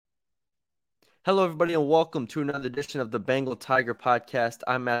Hello, everybody, and welcome to another edition of the Bengal Tiger Podcast.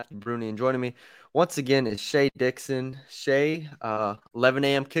 I'm Matthew Bruni, and joining me once again is Shay Dixon. Shay, 11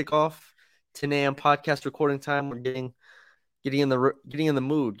 a.m. kickoff, 10 a.m. podcast recording time. We're getting in the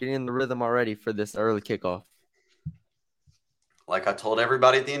mood, getting in the rhythm already for this early kickoff. Like I told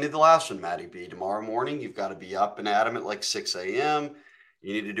everybody at the end of the last one, Matty B, tomorrow morning, you've got to be up and at 'em at like 6 a.m.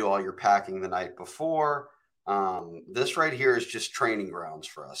 You need to do all your packing the night before. This right here is just training grounds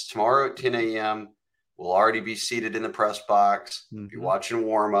for us. Tomorrow at 10 a.m., we'll already be seated in the press box, be Mm-hmm. watching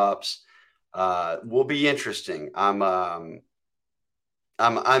warm-ups. Will be interesting. I'm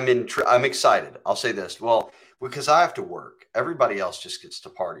excited. I'll say this. Well, because I have to work. Everybody else just gets to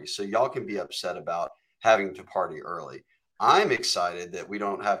party. So y'all can be upset about having to party early. I'm excited that we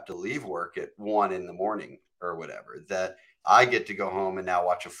don't have to leave work at 1 in the morning or whatever, that I get to go home and now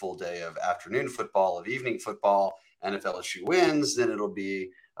watch a full day of afternoon football, of evening football. And if LSU wins, then it'll be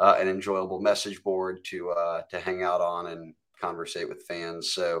an enjoyable message board to hang out on and conversate with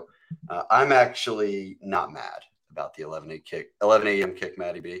fans. So I'm actually not mad about the 11 a.m. kick,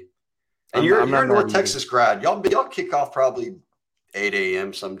 Matty B. And I'm you're not a mad North either. Texas grad. Y'all kick off probably 8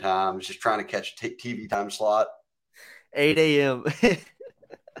 a.m. sometimes, just trying to catch a TV time slot. 8 a.m.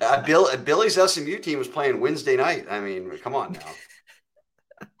 Billy's SMU team was playing Wednesday night. I mean, come on now.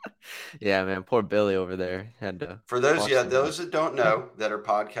 Yeah, man, poor Billy over there had to For those, watch yeah, the game. those that don't know that are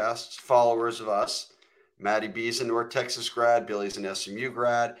podcasts followers of us, Matty B's a North Texas grad, Billy's an SMU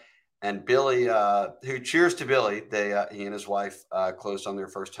grad, and Billy, who cheers to Billy, he and his wife closed on their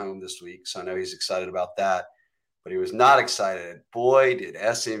first home this week, so I know he's excited about that. But he was not excited. Boy, did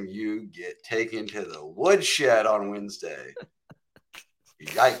SMU get taken to the woodshed on Wednesday.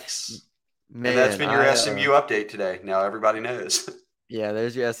 Yikes. And that's Man, been your SMU update today. Now everybody knows. yeah,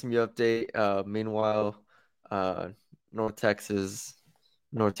 there's your SMU update. Meanwhile, uh, North Texas,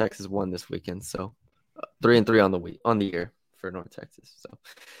 North Texas won this weekend, so 3-3 on the year for North Texas.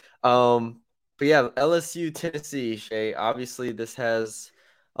 So, but yeah, LSU Tennessee, Shay. Obviously, this has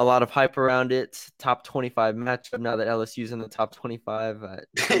a lot of hype around it. Top 25 matchup now that LSU's in the top 25,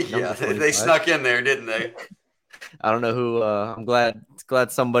 Yeah, number they 25. snuck in there, didn't they? I don't know who. I'm glad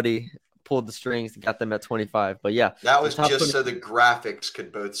somebody pulled the strings and got them at 25. But yeah, That the was top just 20. so the graphics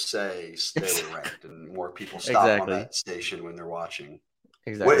could both say they were ranked and more people stop on Exactly. that station when they're watching.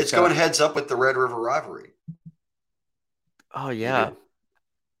 What Exactly. it's So, going heads up with the Red River rivalry. oh It yeah, is.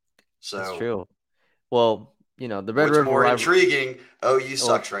 that's So true. Well, the Red what's River more rivalry. intriguing? OU Well,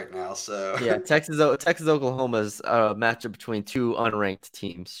 sucks right now. So yeah, Texas Oklahoma's a matchup between two unranked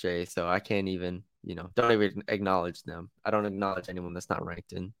teams, Shay. So I can't even, don't even acknowledge them. I don't acknowledge anyone that's not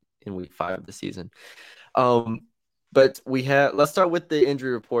ranked in week 5 of the season. Um, but let's start with the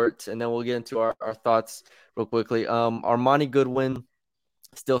injury report, and then we'll get into our thoughts real quickly. Armani Goodwin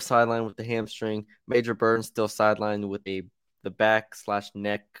still sidelined with the hamstring. Major Burns still sidelined with the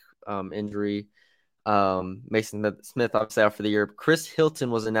back/neck injury. Mason Smith obviously out for the year. Chris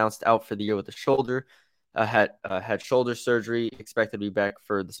Hilton was announced out for the year with a shoulder. Had shoulder surgery, expected to be back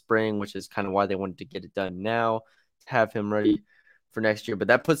for the spring, which is kind of why they wanted to get it done now, to have him ready for next year. But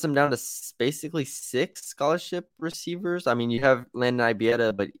that puts them down to basically 6 scholarship receivers. I mean, you have Landon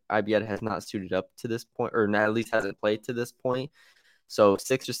Ibieta, but Ibieta has not suited up to this point, or at least hasn't played to this point. So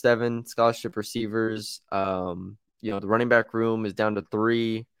 6 or 7 scholarship receivers. The running back room is down to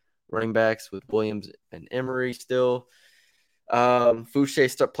 3 running backs with Williams and Emery still.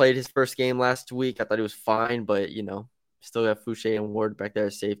 Fouché played his first game last week. I thought he was fine, but still got Fouché and Ward back there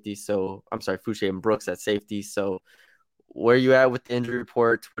at safety. So I'm sorry, Fouché and Brooks at safety. So where are you at with the injury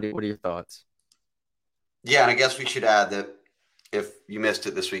report? What are your thoughts? yeah, and I guess we should add that if you missed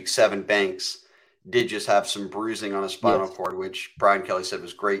it this week, Seven Banks did just have some bruising on his spinal Yes, cord, which Brian Kelly said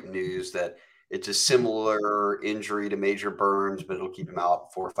was great news. That it's a similar injury to Major Burns, but it'll keep him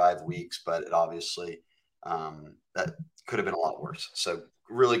out 4 or 5 weeks. But it obviously that could have been a lot worse. So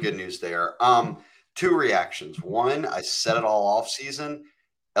really good news there. Two reactions. One, I said it all off season.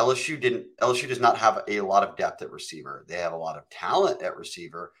 LSU does not have a lot of depth at receiver. They have a lot of talent at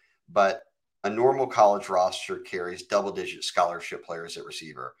receiver, but a normal college roster carries double digit scholarship players at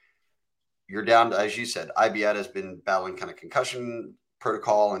receiver. You're down to, as you said, Ibieta has been battling kind of concussion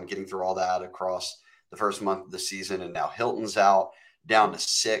protocol and getting through all that across the first month of the season. And now Hilton's out, down to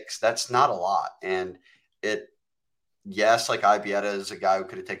 6. That's not a lot. And yes, like Ibieta is a guy who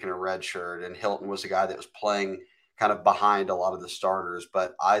could have taken a red shirt, and Hilton was a guy that was playing kind of behind a lot of the starters.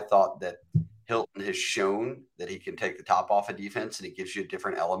 But I thought that Hilton has shown that he can take the top off a defense, and it gives you a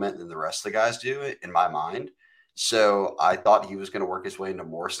different element than the rest of the guys do, in my mind. So I thought he was going to work his way into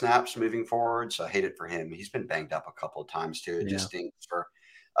more snaps moving forward. So I hate it for him. He's been banged up a couple of times too. It yeah, just stinks for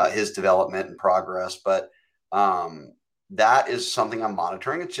his development and progress. But that is something I'm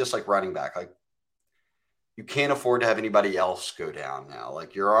monitoring. It's just like running back. Like, you can't afford to have anybody else go down now.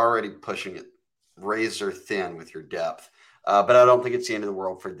 Like, you're already pushing it razor thin with your depth. But I don't think it's the end of the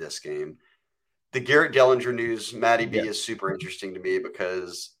world for this game. The Garrett Dellinger news, Matty Yeah. B, is super interesting to me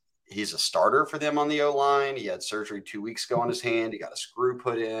because he's a starter for them on the O line. He had surgery 2 weeks ago on his hand. He got a screw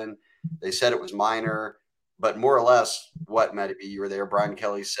put in. They said it was minor, but more or less, what, Matty B, you were there. Brian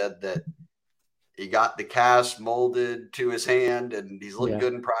Kelly said that he got the cast molded to his hand and he's looking Yeah.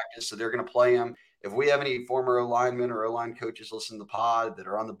 good in practice, so they're going to play him. If we have any former O linemen or O line coaches listen to the pod that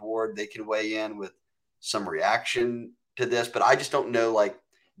are on the board, they can weigh in with some reaction to this. But I just don't know, like,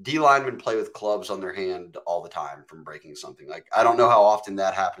 D linemen play with clubs on their hand all the time from breaking something. Like, I don't know how often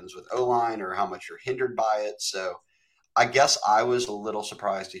that happens with O line or how much you're hindered by it. So I guess I was a little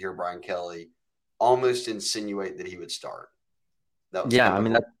surprised to hear Brian Kelly almost insinuate that he would start. That was Yeah, kind I of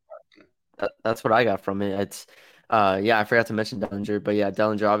mean a that's what I got from it. It's yeah, I forgot to mention Dellinger, but yeah,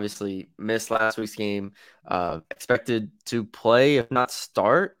 Dellinger obviously missed last week's game. Expected to play, if not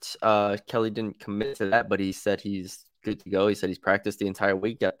start. Kelly didn't commit to that, but he said he's good to go. He said he's practiced the entire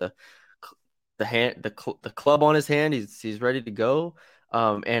week, got the club on his hand. He's ready to go.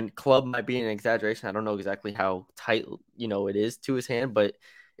 And club might be an exaggeration. I don't know exactly how tight it is to his hand, but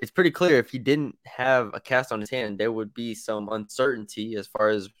it's pretty clear if he didn't have a cast on his hand, there would be some uncertainty as far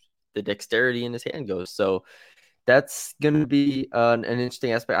as the dexterity in his hand goes. So that's going to be an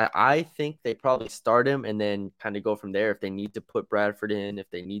interesting aspect. I think they probably start him and then kind of go from there if they need to put Bradford in, if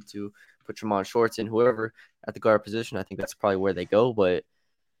they need to put Tremont Shorts in, whoever at the guard position. I think that's probably where they go. But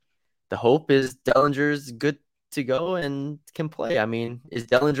the hope is Dellinger's good to go and can play. I mean, is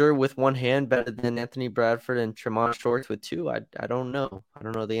Dellinger with one hand better than Anthony Bradford and Tremont Shorts with two? I don't know. I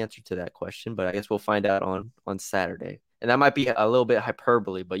don't know the answer to that question, but I guess we'll find out on Saturday. And that might be a little bit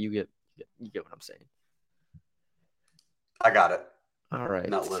hyperbole, but you get what I'm saying. I got it. All right.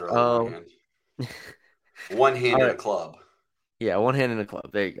 Not literally one hand. One All hand in right. a club. Yeah, one hand in a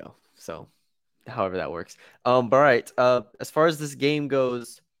club. There you go. So, however that works. But all right. As far as this game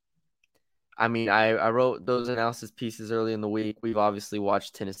goes, I mean, I wrote those analysis pieces early in the week. We've obviously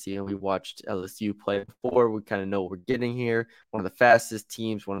watched Tennessee and we watched LSU play before. We kind of know what we're getting here. One of the fastest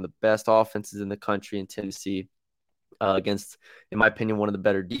teams, one of the best offenses in the country in Tennessee, against, in my opinion, one of the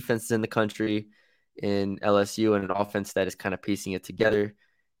better defenses in the country in LSU, and an offense that is kind of piecing it together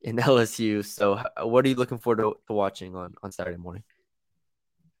in LSU. So, what are you looking forward to watching on Saturday morning?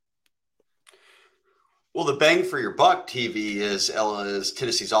 Well, the bang for your buck TV is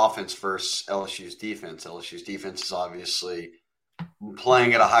Tennessee's offense versus LSU's defense. LSU's defense is obviously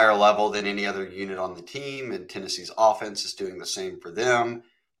playing at a higher level than any other unit on the team, and Tennessee's offense is doing the same for them.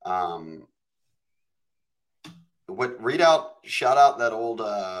 Shout out that old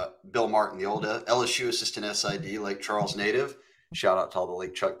Bill Martin, the old LSU assistant SID, Lake Charles native. Shout out to all the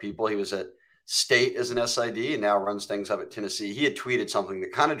Lake Chuck people. He was at State as an SID and now runs things up at Tennessee. He had tweeted something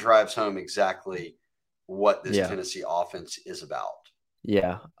that kind of drives home exactly what this Yeah. Tennessee offense is about.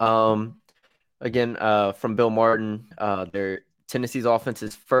 Yeah. Again, from Bill Martin, their Tennessee's offense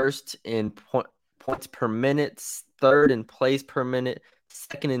is first in points per minute, third in plays per minute,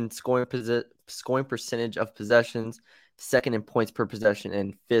 second in scoring percentage of possessions, second in points per possession,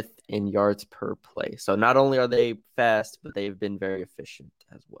 and fifth in yards per play. So not only are they fast, but they've been very efficient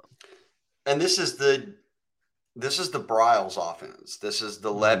as well. And this is the Bryles offense. This is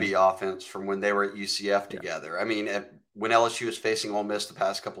the Levy offense from when they were at UCF together. I mean, when LSU was facing Ole Miss the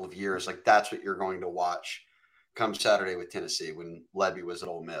past couple of years, like, that's what you're going to watch come Saturday with Tennessee when Levy was at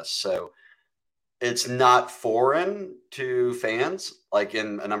Ole Miss. So it's not foreign to fans, like,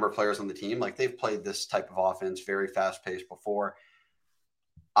 in a number of players on the team. Like, they've played this type of offense, very fast paced before.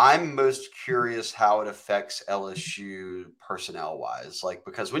 I'm most curious how it affects LSU personnel wise, like,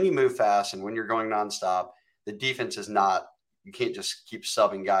 because when you move fast and when you're going nonstop, the defense is not, you can't just keep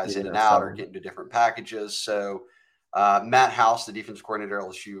subbing guys in and out or get into different packages. So Matt House, the defense coordinator at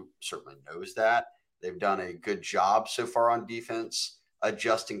LSU, certainly knows that. They've done a good job so far on defense,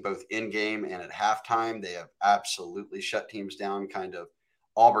 adjusting both in game and at halftime. They have absolutely shut teams down, kind of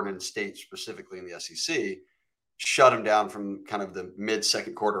Auburn and State specifically in the SEC. Shut them down from kind of the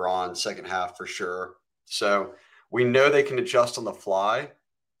mid-second quarter on, second half for sure. So we know they can adjust on the fly.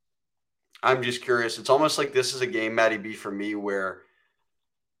 I'm just curious. It's almost like this is a game, Matty B, for me, where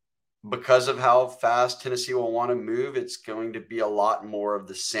because of how fast Tennessee will want to move, it's going to be a lot more of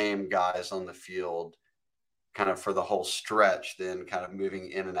the same guys on the field kind of for the whole stretch than kind of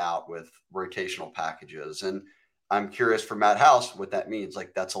moving in and out with rotational packages. And I'm curious for Matt House what that means.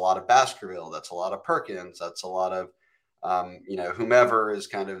 Like, that's a lot of Baskerville. That's a lot of Perkins. That's a lot of whomever is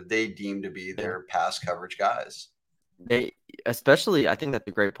kind of they deem to be Yeah. their pass coverage guys. They especially, I think that's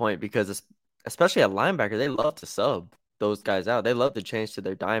a great point because especially at linebacker, they love to sub those guys out. They love to change to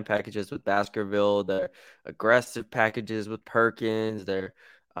their dime packages with Baskerville, their aggressive packages with Perkins, their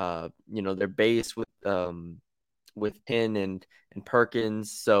base with Penn and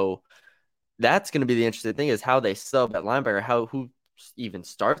Perkins. So that's going to be the interesting thing is how they sub at linebacker, who even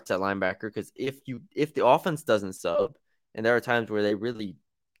starts at linebacker. Because if the offense doesn't sub, and there are times where they really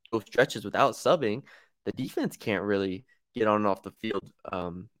go stretches without subbing, the defense can't really get on and off the field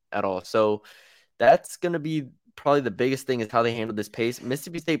at all. So that's going to be probably the biggest thing is how they handle this pace.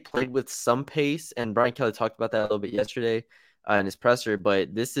 Mississippi State played with some pace, and Brian Kelly talked about that a little bit yesterday in his presser.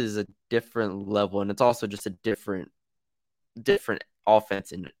 But this is a different level, and it's also just a different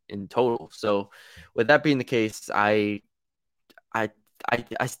offense in total. So with that being the case, I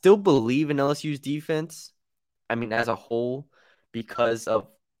I still believe in LSU's defense. I mean, as a whole, because of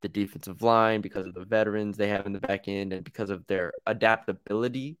the defensive line, because of the veterans they have in the back end, and because of their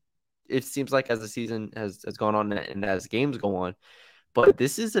adaptability, it seems like as the season has gone on and as games go on. But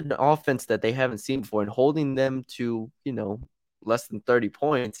this is an offense that they haven't seen before, and holding them to, less than 30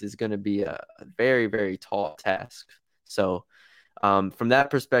 points is going to be a very, very tall task. So from that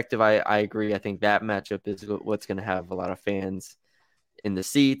perspective, I agree. I think that matchup is what's going to have a lot of fans in the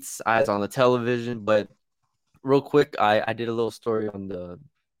seats, eyes on the television. But real quick, I did a little story on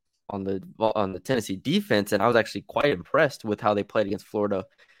the Tennessee defense, and I was actually quite impressed with how they played against Florida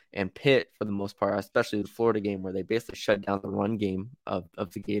and Pitt for the most part, especially the Florida game where they basically shut down the run game of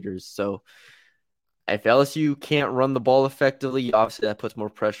the Gators. So if LSU can't run the ball effectively, obviously that puts more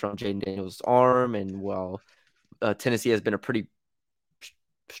pressure on Jaden Daniels' arm. And while Tennessee has been a pretty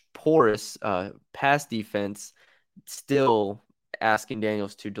porous pass defense, still asking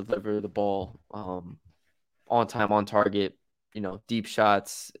Daniels to deliver the ball on time, on target, deep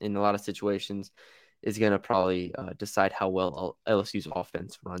shots in a lot of situations is going to probably decide how well LSU's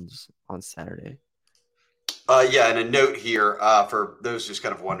offense runs on Saturday. Yeah, and a note here for those just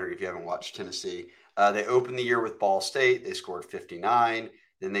kind of wondering if you haven't watched Tennessee. They opened the year with Ball State. They scored 59.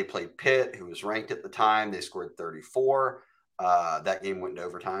 Then they played Pitt, who was ranked at the time. They scored 34. That game went into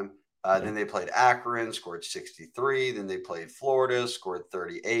overtime. Yeah. Then they played Akron, scored 63. Then they played Florida, scored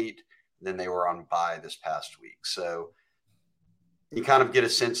 38. Then they were on bye this past week. So you kind of get a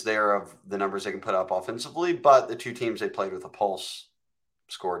sense there of the numbers they can put up offensively. But the two teams they played with a pulse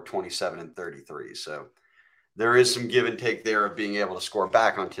scored 27 and 33. So there is some give and take there of being able to score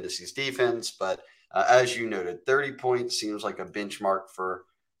back on Tennessee's defense. But as you noted, 30 points seems like a benchmark for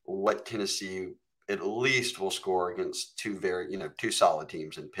what Tennessee at least will score against two solid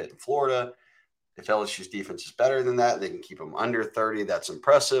teams in Pitt and Florida. If LSU's defense is better than that, they can keep them under 30. That's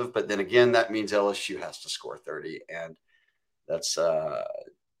impressive. But then again, that means LSU has to score 30. And that's a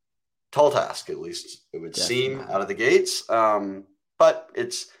tall task, at least it would seem Definitely. out of the gates. But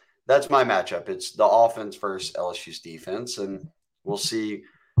that's my matchup. It's the offense versus LSU's defense, and we'll see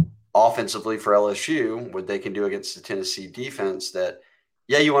offensively for LSU what they can do against the Tennessee defense. That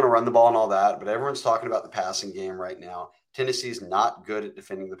yeah, you want to run the ball and all that, but everyone's talking about the passing game right now. Tennessee's not good at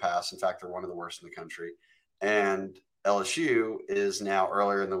defending the pass. In fact, they're one of the worst in the country. And LSU is now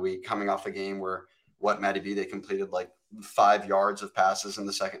earlier in the week coming off a game where Matty B they completed like 5 yards of passes in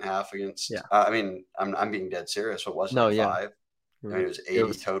the second half against. Yeah. I'm being dead serious. What was it, No, like yeah. five? I mean, it was It 80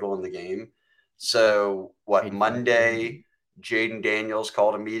 was total in the game. So what 85. Monday, Jaden Daniels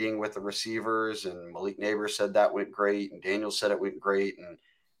called a meeting with the receivers, and Malik Neighbors said that went great, and Daniels said it went great. And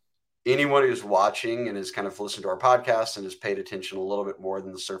anyone who's watching and has kind of listened to our podcast and has paid attention a little bit more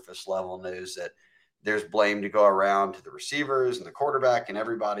than the surface level knows that there's blame to go around to the receivers and the quarterback and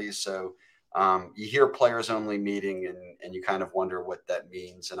everybody. So you hear players only meeting and you kind of wonder what that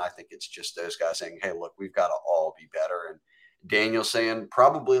means. And I think it's just those guys saying, hey, look, we've got to all be better. And Daniel saying,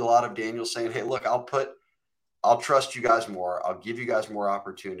 probably a lot of Daniel saying, hey, look, I'll trust you guys more. I'll give you guys more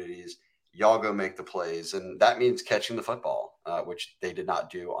opportunities. Y'all go make the plays. And that means catching the football, which they did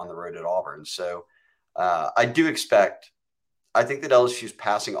not do on the road at Auburn. So I think that LSU's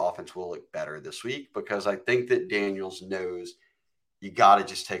passing offense will look better this week because I think that Daniels knows you got to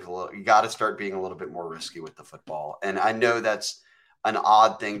just you got to start being a little bit more risky with the football. And I know that's an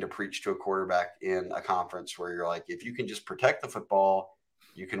odd thing to preach to a quarterback in a conference where you're like, if you can just protect the football,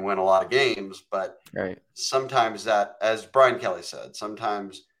 you can win a lot of games. But right. sometimes that, as Brian Kelly said,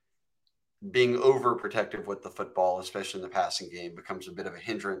 sometimes being overprotective with the football, especially in the passing game, becomes a bit of a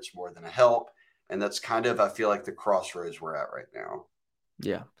hindrance more than a help. And that's kind of, I feel like, the crossroads we're at right now.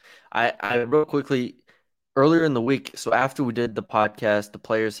 Yeah. I real quickly, earlier in the week, so after we did the podcast, the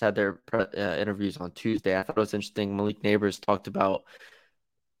players had their interviews on Tuesday. I thought it was interesting. Malik Neighbors talked about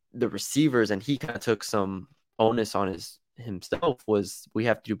the receivers, and he kind of took some onus on himself. Was we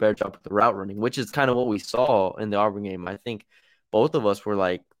have to do a better job with the route running, which is kind of what we saw in the Auburn game. I think both of us were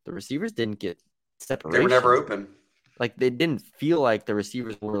like, the receivers didn't get They were never separation. open. Like they didn't feel like the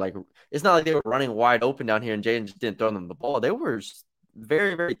receivers were like. It's not like they were running wide open down here and Jaden just didn't throw them the ball. They were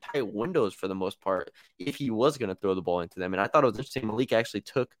very very tight windows for the most part if he was going to throw the ball into them. And I thought it was interesting. Malik actually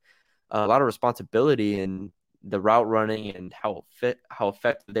took a lot of responsibility in the route running and how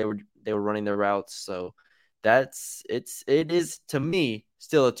effective they were running their routes. So it is to me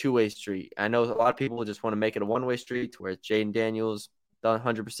still a two-way street. I know a lot of people just want to make it a one-way street to where it's Jaden Daniels done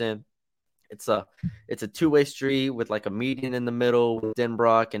 100%. It's a it's a two-way street with like a median in the middle with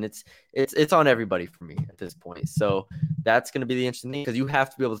Denbrock, and it's on everybody for me at this point. So that's going to be the interesting thing because you have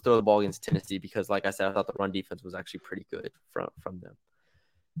to be able to throw the ball against Tennessee because, like I said, I thought the run defense was actually pretty good from them.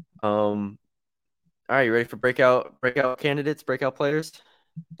 All right, you ready for breakout candidates, breakout players?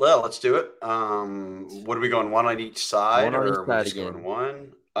 Well, let's do it. What are we going? One on each side, One on or each are we side just going again.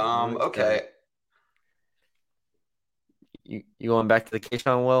 one? One on each side. Okay. You going back to the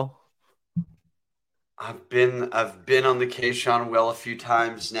Keyshawn well? I've been on the Kayshawn well a few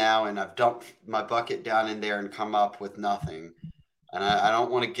times now, and I've dumped my bucket down in there and come up with nothing. And I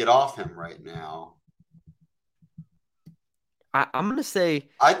don't want to get off him right now. I'm gonna say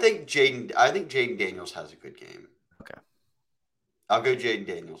I think Jaden Daniels has a good game. okay. I'll go Jaden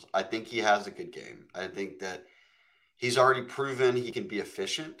Daniels. I think he has a good game. I think that he's already proven he can be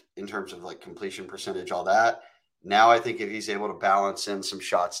efficient in terms of like completion percentage, all that. Now I think if he's able to balance in some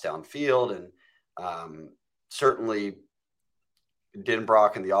shots downfield and certainly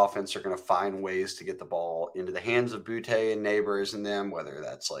Denbrock and the offense are going to find ways to get the ball into the hands of Butte and Neighbors and them, whether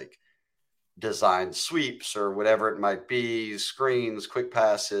that's like design sweeps or whatever it might be, screens, quick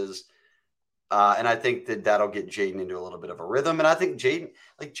passes. And I think that that'll get Jaden into a little bit of a rhythm. And I think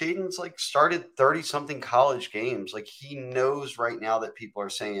Jaden's like started 30 something college games. Like he knows right now that people are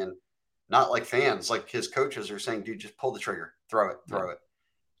saying, not like fans, like his coaches are saying, dude, just pull the trigger, throw it, Yeah, throw it.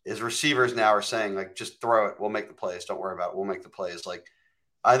 His receivers now are saying, like, just throw it. We'll make the plays. Don't worry about it. We'll make the plays. Like,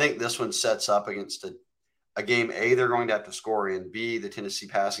 I think this one sets up against a game. A, they're going to have to score in. B, the Tennessee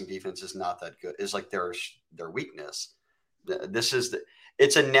passing defense is not that good. Is like their weakness. This is the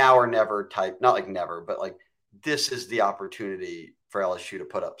it's a now or never type. Not like never, but like this is the opportunity for LSU to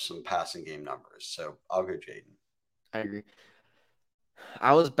put up some passing game numbers. So I'll go Jaden. I agree.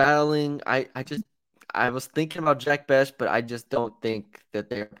 I was battling. I was thinking about Jack Best, but I just don't think that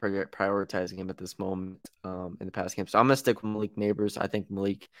they're prioritizing him at this moment in the past game. So I'm gonna stick with Malik Neighbors. I think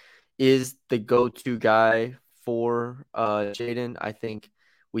Malik is the go-to guy for Jaden. I think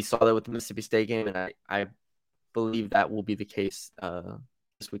we saw that with the Mississippi State game, and I believe that will be the case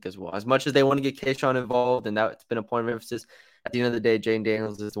this week as well. As much as they want to get Kayshawn involved, and that's been a point of emphasis, at the end of the day, Jane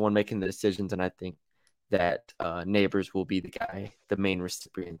Daniels is the one making the decisions, and I think that Neighbors will be the guy, the main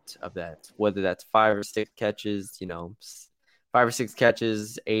recipient of that. Whether that's 5 or 6 catches, 5 or 6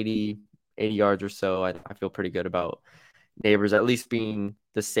 catches, 80 yards or so, I feel pretty good about Neighbors at least being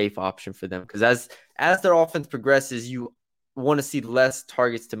the safe option for them. Because as their offense progresses, you want to see less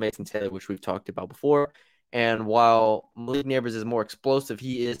targets to Mason Taylor, which we've talked about before. And while Malik Neighbors is more explosive,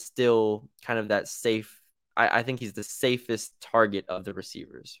 he is still kind of that safe. I think he's the safest target of the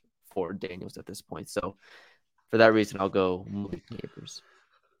receivers for Daniels at this point. So for that reason, I'll go Malik Neighbors.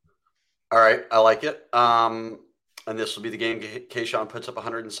 All right, I like it. And this will be the game Kayshawn puts up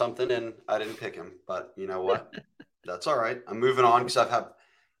 100 and something, and I didn't pick him. But you know what? That's all right. I'm moving on because I've had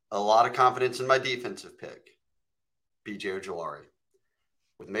a lot of confidence in my defensive pick, BJ Ojolari.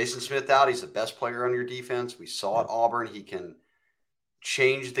 With Mason Smith out, he's the best player on your defense. We saw at Auburn he can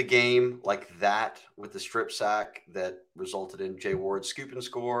change the game like that with the strip sack that resulted in Jay Ward's scoop and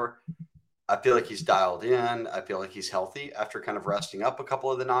score. I feel like he's dialed in. I feel like he's healthy after kind of resting up a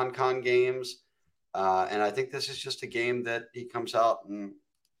couple of the non-con games. And I think this is just a game that he comes out and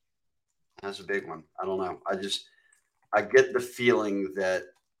has a big one. I don't know. I get the feeling that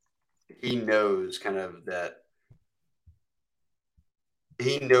he knows kind of that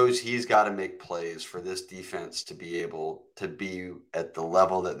he knows he's got to make plays for this defense to be able to be at the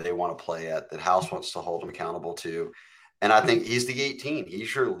level that they want to play at, that House wants to hold him accountable to. And I think he's the 18.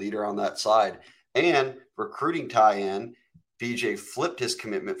 He's your leader on that side. And recruiting tie-in, BJ flipped his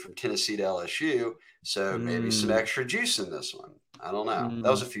commitment from Tennessee to LSU. So maybe some Mm, extra juice in this one. I don't know. That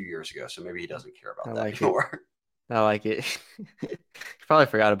was mm, a few years ago, so maybe he doesn't care I about that like it. anymore. I like it. Probably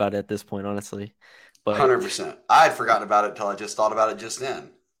forgot about it at this point, honestly. But 100%. I had forgotten about it until I just thought about it just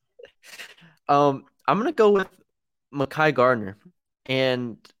then. I'm I'm gonna go with Mekhi Gardner,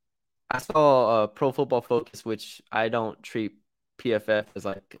 and I saw Pro Football Focus, which I don't treat PFF as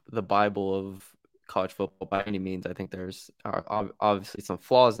like the Bible of college football by any means. I think there's obviously some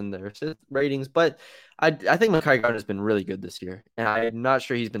flaws in their ratings, but I think Mekhi Gardner's been really good this year, and I'm not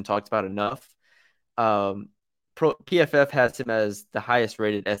sure he's been talked about enough. Um, PFF has him as the highest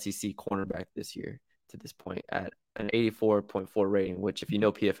rated SEC cornerback this year to this point at an 84.4 rating, which if you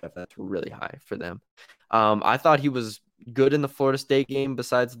know PFF, that's really high for them. I thought he was good in the Florida State game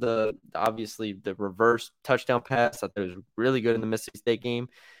besides the obviously the reverse touchdown pass. I thought he was really good in the Mississippi State game.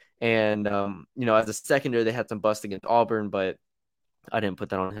 And as a secondary, they had some bust against Auburn, but I didn't put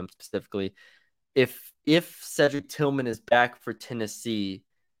that on him specifically. If Cedric Tillman is back for Tennessee,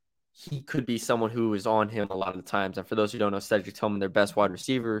 he could be someone who is on him a lot of the times. And for those who don't know, Cedric Tillman, their best wide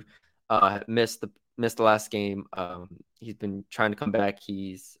receiver, missed the last game. He's been trying to come back.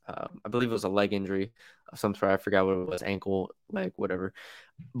 He's I believe it was a leg injury of some sort. I forgot what it was, ankle, leg, whatever.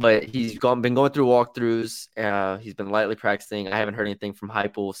 But been going through walkthroughs. He's been lightly practicing. I haven't heard anything from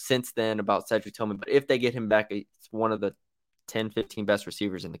Heupel since then about Cedric Tillman. But if they get him back, it's one of the 10, 15 best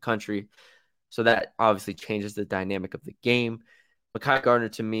receivers in the country. So that obviously changes the dynamic of the game. Mekhi Gardner,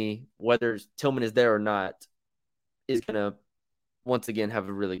 to me, whether Tillman is there or not, is going to once again have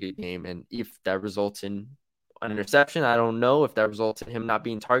a really good game. And if that results in an interception, I don't know. If that results in him not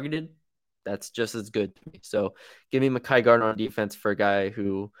being targeted, that's just as good to me. So give me Mekhi Gardner on defense for a guy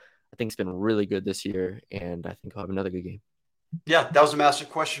who I think has been really good this year, and I think he'll have another good game. Yeah, that was a massive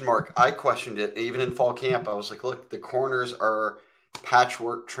question mark. I questioned it. Even in fall camp, I was like, look, the corners are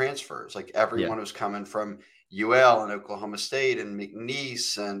patchwork transfers. Like everyone was coming from UL and Oklahoma State and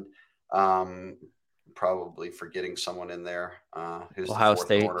McNeese and probably forgetting someone in there. Who's Ohio the fourth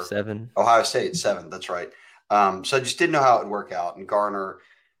State, corner? 7. Ohio State, 7. That's right. So I just didn't know how it would work out. And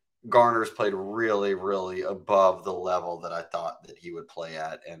Garner's played really, really above the level that I thought that he would play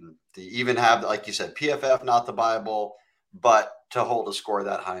at. And to even have, like you said, PFF, not the Bible, but to hold a score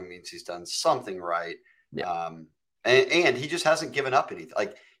that high means he's done something right. Yeah. And he just hasn't given up anything.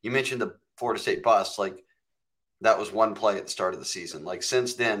 Like you mentioned the Florida State bust, like that was one play at the start of the season. Like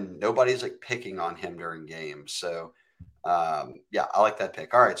since then, nobody's like picking on him during games. So yeah, I like that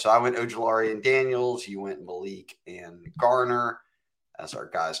pick. All right. So I went Ojulari and Daniels. You went Malik and Garner as our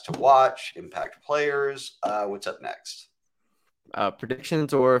guys to watch, impact players. What's up next?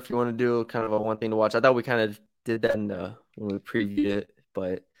 Predictions, or if you want to do kind of a one thing to watch. I thought we kind of did that when we previewed it,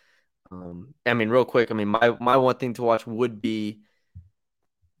 but I mean, real quick, I mean, my one thing to watch would be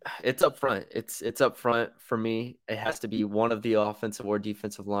it's up front. It's up front for me. It has to be one of the offensive or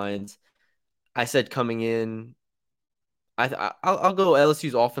defensive lines. I said coming in, I'll go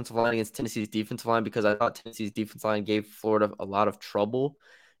LSU's offensive line against Tennessee's defensive line because I thought Tennessee's defensive line gave Florida a lot of trouble.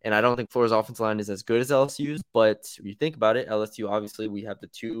 And I don't think Florida's offensive line is as good as LSU's, but if you think about it, LSU, obviously, we have the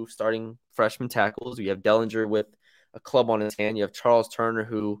 2 starting freshman tackles. We have Dellinger with a club on his hand. You have Charles Turner,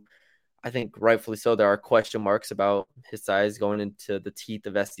 who I think rightfully so, there are question marks about his size going into the teeth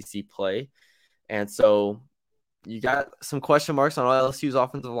of SEC play. And so you got some question marks on LSU's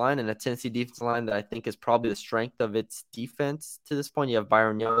offensive line and a Tennessee defensive line that I think is probably the strength of its defense to this point. You have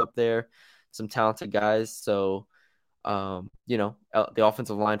Byron Young up there, some talented guys. So, the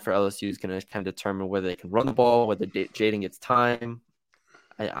offensive line for LSU is going to kind of determine whether they can run the ball, whether Jaden gets time.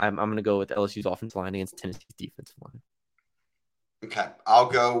 I'm going to go with LSU's offensive line against Tennessee's defensive line. Okay. I'll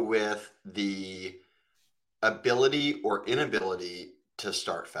go with the ability or inability to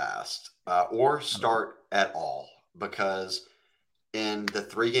start fast or start at all, because in the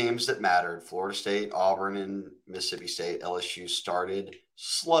 3 games that mattered, Florida State, Auburn, and Mississippi State, LSU started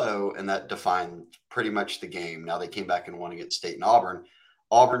slow, and that defined pretty much the game. Now they came back and won against State and Auburn.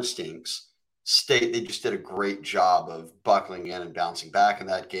 Auburn stinks. State, they just did a great job of buckling in and bouncing back in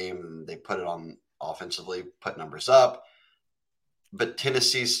that game, and they put it on offensively, put numbers up. But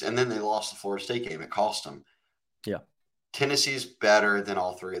Tennessee's, and then they lost the Florida State game. It cost them. Yeah. Tennessee's better than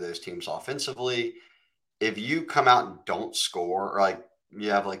all 3 of those teams offensively. If you come out and don't score, or like you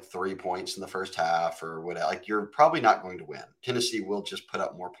have like 3 points in the first half or whatever, like you're probably not going to win. Tennessee will just put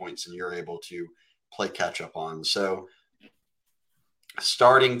up more points than you're able to play catch up on. So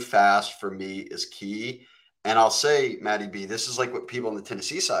starting fast for me is key. And I'll say, Matty B, this is like what people on the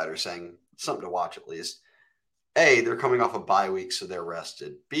Tennessee side are saying, something to watch at least. A, they're coming off a bye week, so they're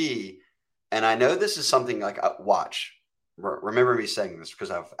rested. B, and I know this is something like watch. Remember me saying this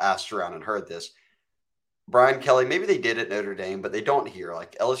because I've asked around and heard this. Brian Kelly, maybe they did at Notre Dame, but they don't here.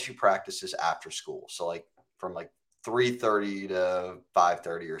 Like LSU practices after school, so like from like 3:30 to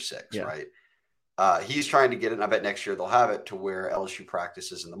 5:30 or 6, Yeah. right? He's trying to get it, and I bet next year they'll have it to where LSU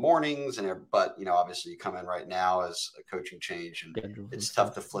practices in the mornings. But obviously you come in right now as a coaching change, and Schedules and it's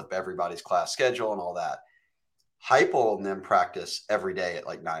tough stuff. to flip everybody's class schedule and all that. Heupel and them practice every day at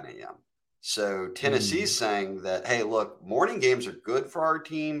like 9 a.m. So Tennessee's Mm, saying that, hey, look, morning games are good for our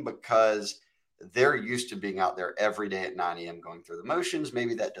team because they're used to being out there every day at 9 a.m. going through the motions.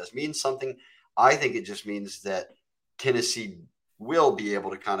 Maybe that does mean something. I think it just means that Tennessee will be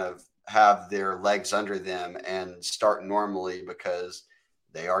able to kind of have their legs under them and start normally because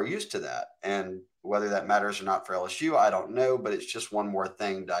they are used to that. And whether that matters or not for LSU, I don't know, but it's just one more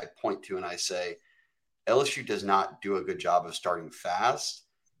thing that I point to and I say, LSU does not do a good job of starting fast.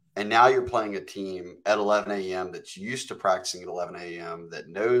 And now you're playing a team at 11 a.m. that's used to practicing at 11 a.m., that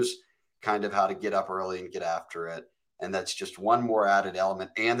knows kind of how to get up early and get after it. And that's just one more added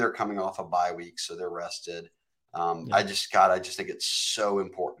element. And they're coming off a bye week, so they're rested. yeah. I just think it's so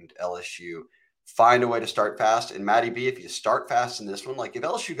important. LSU find a way to start fast. And Matty B, if you start fast in this one, like if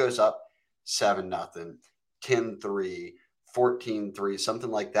LSU goes up 7-0, 10-3, 14-3,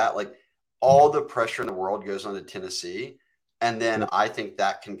 something like that, like all the pressure in the world goes on to Tennessee. And then Yep. I think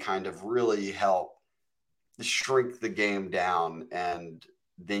that can kind of really help shrink the game down. And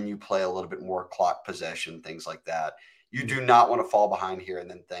then you play a little bit more clock possession, things like that. You Yeah. do not want to fall behind here and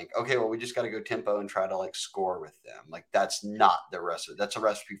then think, okay, well, we just got to go tempo and try to like score with them. Like that's not the recipe. That's a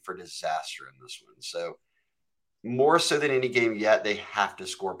recipe for disaster in this one. So more so than any game yet, they have to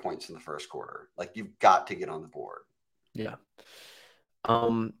score points in the first quarter. Like you've got to get on the board. Yeah.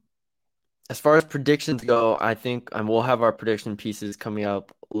 Um, as far as predictions go, I think we'll have our prediction pieces coming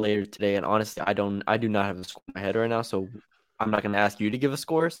up later today. And honestly, I do not have a score in my head right now, so I'm not going to ask you to give a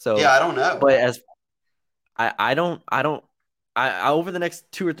score. Yeah, So, I don't know. but as I don't, over the next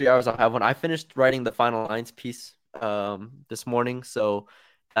 2 or 3 hours, I'll have one. I finished writing the final lines piece this morning, so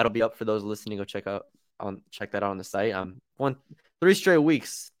that'll be up for those listening. Go check that out on the site. I'm won 3 straight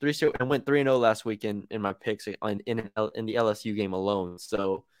weeks, and went 3-0 last week in my picks in the LSU game alone.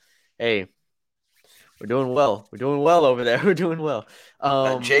 So, hey, we're doing well. We're doing well over there. We're doing well.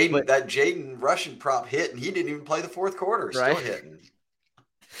 But That Jaden Russian prop hit, and he didn't even play the fourth quarter. Still right, hitting.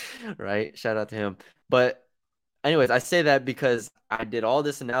 right. Shout out to him. But anyways, I say that because I did all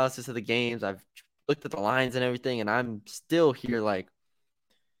this analysis of the games. I've looked at the lines and everything, and I'm still here like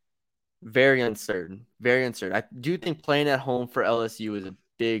very uncertain. Very uncertain. I do think playing at home for LSU is a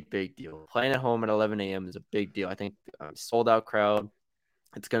big, big deal. Playing at home at 11 a.m. is a big deal. I think sold out crowd.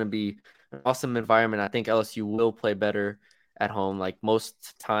 It's going to be an awesome environment. I think LSU will play better at home. Like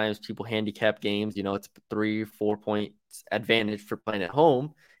most times, people handicap games. It's 3, 4 points advantage for playing at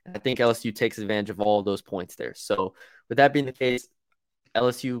home. And I think LSU takes advantage of all of those points there. So, with that being the case,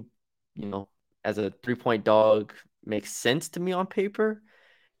 LSU, you know, as a 3-point dog makes sense to me on paper.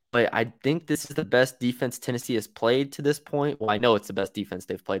 But I think this is the best defense Tennessee has played to this point. Well, I know it's the best defense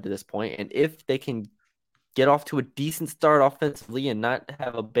they've played to this point. And if they can get off to a decent start offensively and not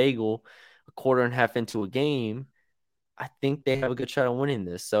have a bagel a quarter and a half into a game, I think they have a good shot at winning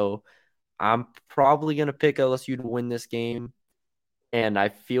this. So I'm probably going to pick LSU to win this game, and I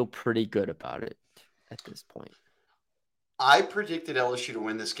feel pretty good about it at this point. I predicted LSU to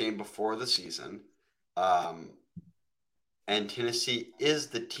win this game before the season. Um, and Tennessee is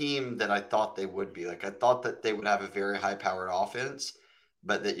the team that I thought they would be. Like I thought that they would have a very high-powered offense,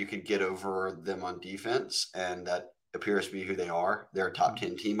 but that you could get over them on defense, and that appears to be who they are. They're a top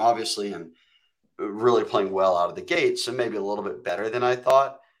 10 team, obviously, and really playing well out of the gate. So maybe a little bit better than I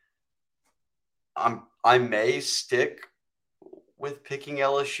thought. I may stick with picking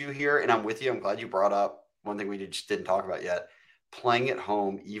LSU here, and I'm with you. I'm glad you brought up one thing we just didn't talk about yet. Playing at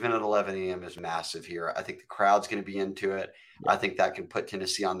home, even at 11 a.m., is massive here. I think the crowd's going to be into it. Yeah. I think that can put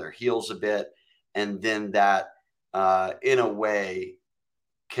Tennessee on their heels a bit, and then that, in a way,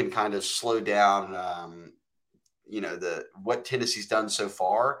 can kind of slow down, the what Tennessee's done so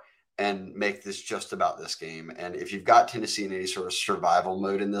far, and make this just about this game. And if you've got Tennessee in any sort of survival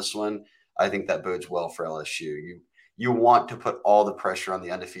mode in this one, I think that bodes well for LSU. You want to put all the pressure on the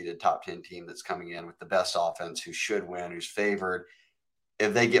undefeated top 10 team that's coming in with the best offense, who should win, who's favored.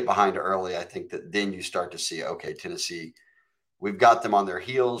 If they get behind early, I think that then you start to see, okay, Tennessee, we've got them on their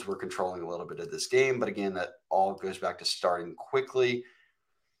heels. We're controlling a little bit of this game. But again, that all goes back to starting quickly.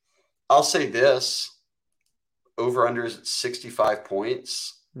 I'll say this, over under is at 65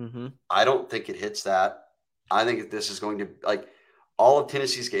 points. Mm-hmm. I don't think it hits that. I think this is going to, like, all of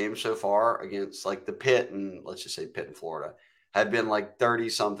Tennessee's games so far against like the Pitt, and let's just say Pitt in Florida, have been like 30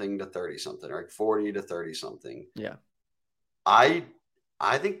 something to 30 something, or like 40 to 30 something. Yeah. I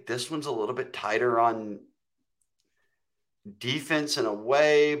I think this one's a little bit tighter on defense in a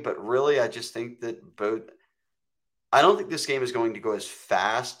way, but really, I just think that both. I don't think this game is going to go as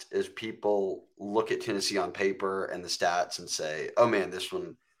fast as people look at Tennessee on paper and the stats and say, "Oh man, this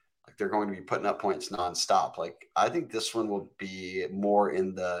one, like they're going to be putting up points nonstop." Like I think this one will be more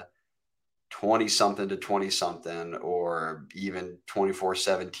in the 20 something to 20 something or even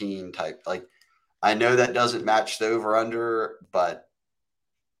 24-17 type. Like I know that doesn't match the over under, but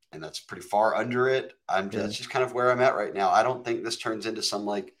and that's pretty far under it. Yeah, That's just kind of where I'm at right now. I don't think this turns into some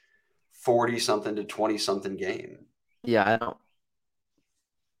like 40 something to 20 something game. yeah, I don't.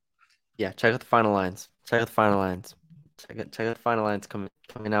 Yeah, check out the final lines. Check out the final lines. Check out the final lines coming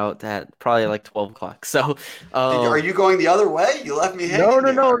out at probably like 12 o'clock. So, Are um, you going the other way? You left me no, hanging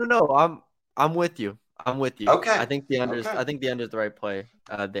no, no, there. no, no. I'm with you. I'm with you. Okay. I think the unders. Okay. I think the unders the right play.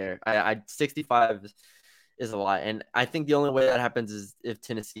 There. I 65 is a lot, and I think the only way that happens is if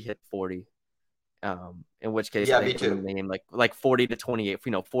Tennessee hit 40. In which case Yeah, they me can too. win the game like 40 to 28.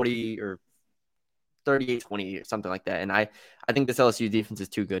 40 or 38-20 or something like that. And I think this LSU defense is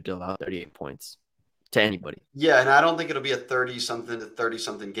too good to allow 38 points to anybody. Yeah, and I don't think it'll be a 30 something to 30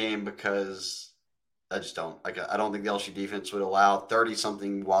 something game because I just don't. Like I don't think the LSU defense would allow 30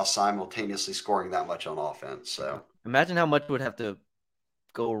 something while simultaneously scoring that much on offense. So Imagine how much would have to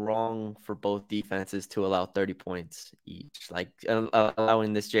go wrong for both defenses to allow 30 points each. Like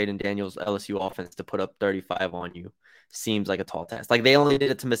allowing this Jaden Daniels LSU offense to put up 35 on you seems like a tall task. Like they only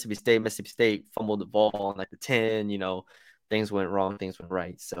did it to Mississippi State. Mississippi State fumbled the ball on like the 10, things went wrong, things went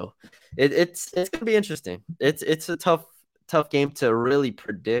right. So it's gonna be interesting. It's a tough game to really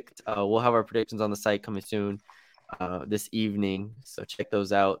predict. We'll have our predictions on the site coming soon this evening. So check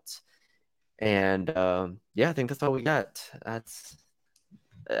those out. And yeah, I think that's all we got.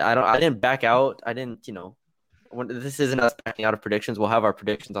 I didn't back out. I didn't, when this isn't us backing out of predictions. We'll have our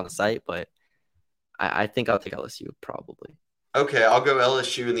predictions on the site, but I think I'll take LSU probably. okay, I'll go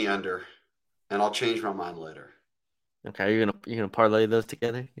LSU in the under, and I'll change my mind later. Okay, you're gonna parlay those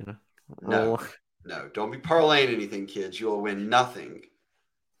together, No, roll. no, don't be parlaying anything, kids. You will win nothing.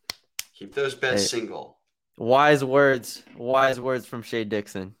 Keep those bets Hey, single. wise words from Shay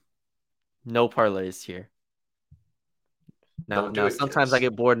Dixon. No parlays here. Now, Don't do now it, sometimes I kids.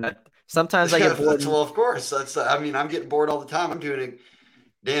 get bored, and sometimes I get bored. That's well, of course. That's. I mean, I'm getting bored all the time. I'm doing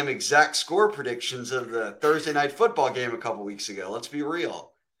damn exact score predictions of the Thursday night football game a couple weeks ago. Let's be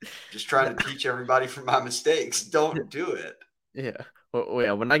real. Just trying to teach everybody from my mistakes. Don't do it. Yeah. Well,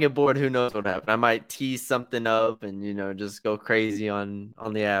 yeah. When I get bored, who knows what happened? I might tease something up and just go crazy on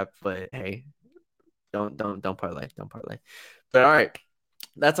the app. But hey, don't parlay, don't parlay. But all right,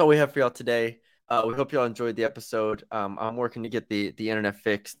 that's all we have for y'all today. We hope y'all enjoyed the episode. I'm working to get the internet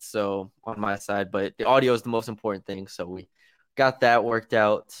fixed, so on my side, but the audio is the most important thing. So we got that worked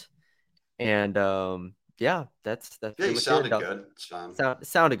out, and yeah, that's Yeah, pretty you much it. sounded good. It's fine.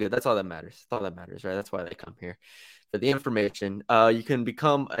 Sounded good. That's all that matters. That's all that matters, right? That's why they come here for the information. You can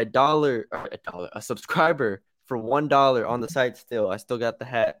become a subscriber for $1 on the site. Still, I still got the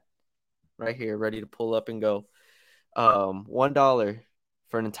hat right here, ready to pull up and go. $1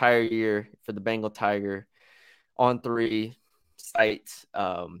 for an entire year for the Bengal Tiger on 3 sites.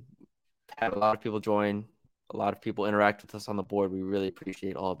 Had a lot of people join, a lot of people interact with us on the board. We really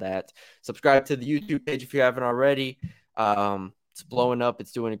appreciate all that. Subscribe to the YouTube page if you haven't already. It's blowing up.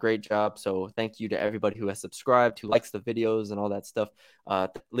 It's doing a great job. So thank you to everybody who has subscribed, who likes the videos and all that stuff.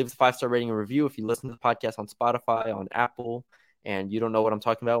 Leave us a 5-star rating and review if you listen to the podcast on Spotify, on Apple, and you don't know what I'm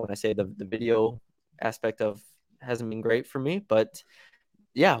talking about when I say the video aspect of hasn't been great for me. But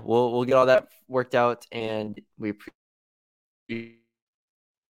yeah, we'll get all that worked out, and we appreciate